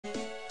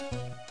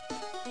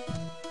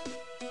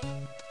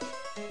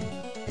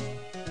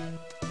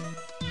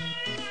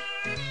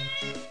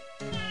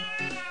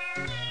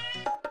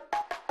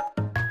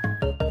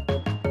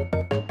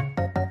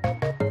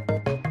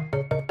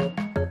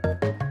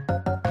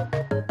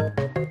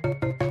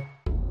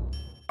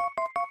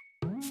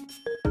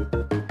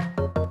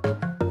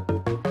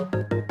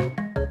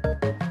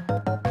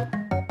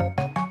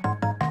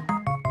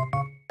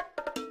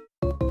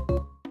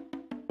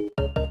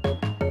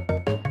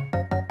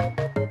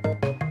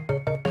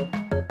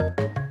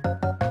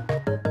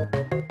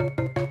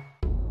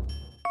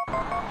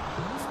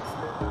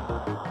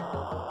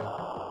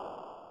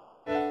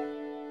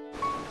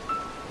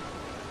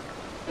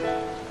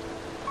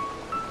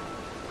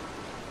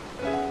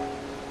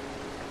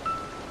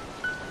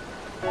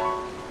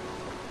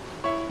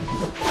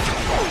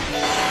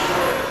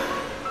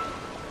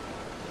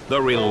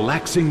The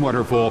relaxing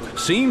waterfall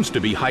seems to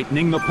be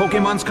heightening the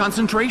Pokémon's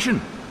concentration.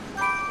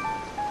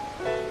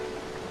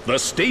 The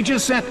stage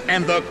is set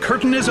and the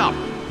curtain is up.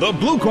 The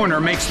blue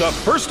corner makes the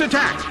first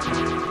attack.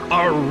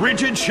 A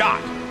rigid shot.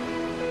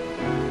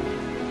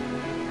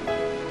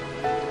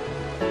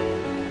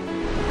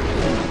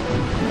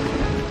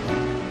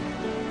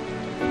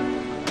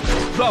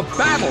 The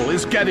battle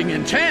is getting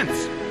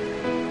intense.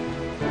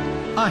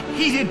 A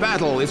heated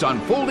battle is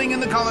unfolding in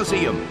the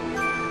Colosseum.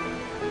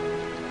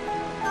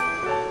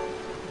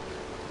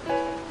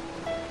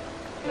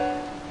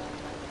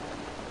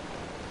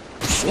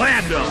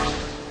 Slammed him.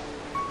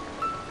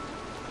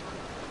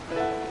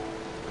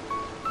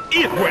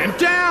 It went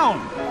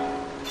down.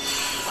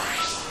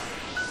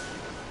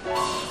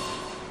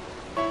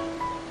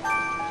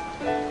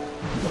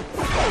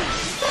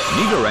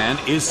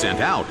 Nidoran is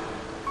sent out.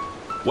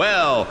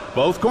 Well,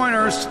 both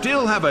corners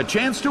still have a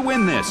chance to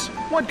win this.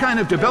 What kind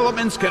of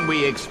developments can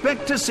we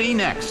expect to see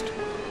next?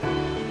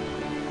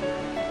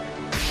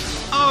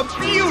 A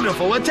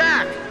beautiful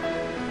attack!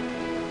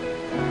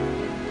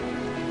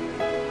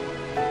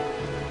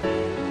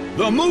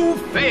 The move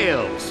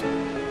fails.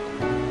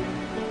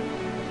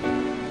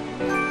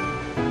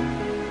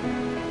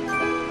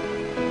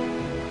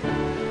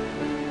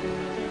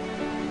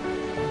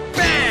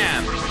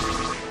 Bam!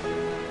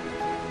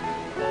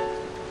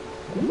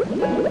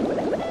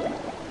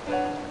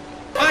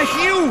 A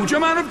huge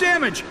amount of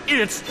damage!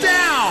 It's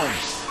down!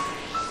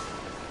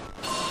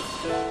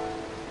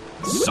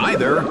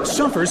 Scyther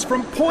suffers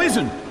from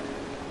poison.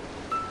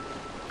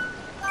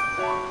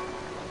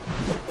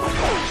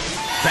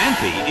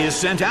 Phanpy is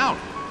sent out.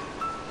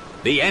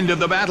 The end of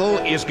the battle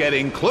is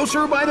getting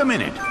closer by the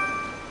minute.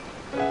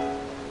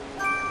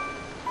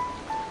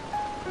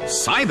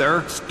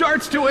 Scyther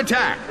starts to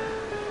attack.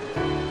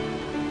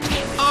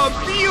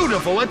 A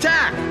beautiful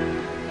attack!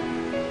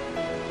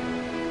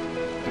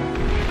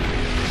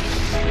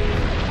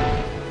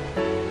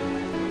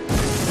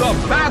 The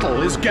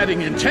battle is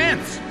getting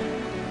intense.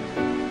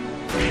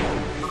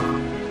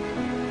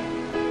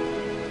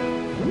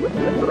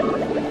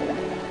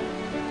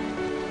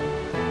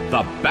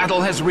 The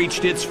battle has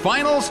reached its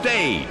final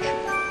stage.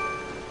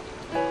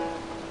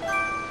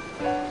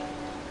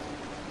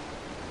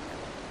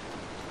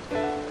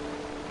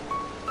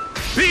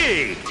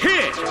 Big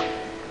hit!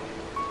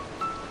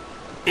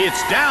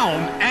 It's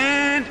down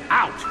and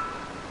out.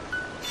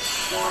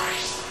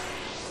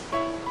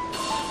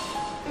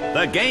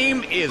 The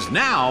game is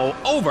now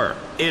over.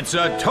 It's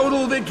a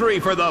total victory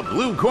for the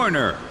blue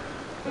corner.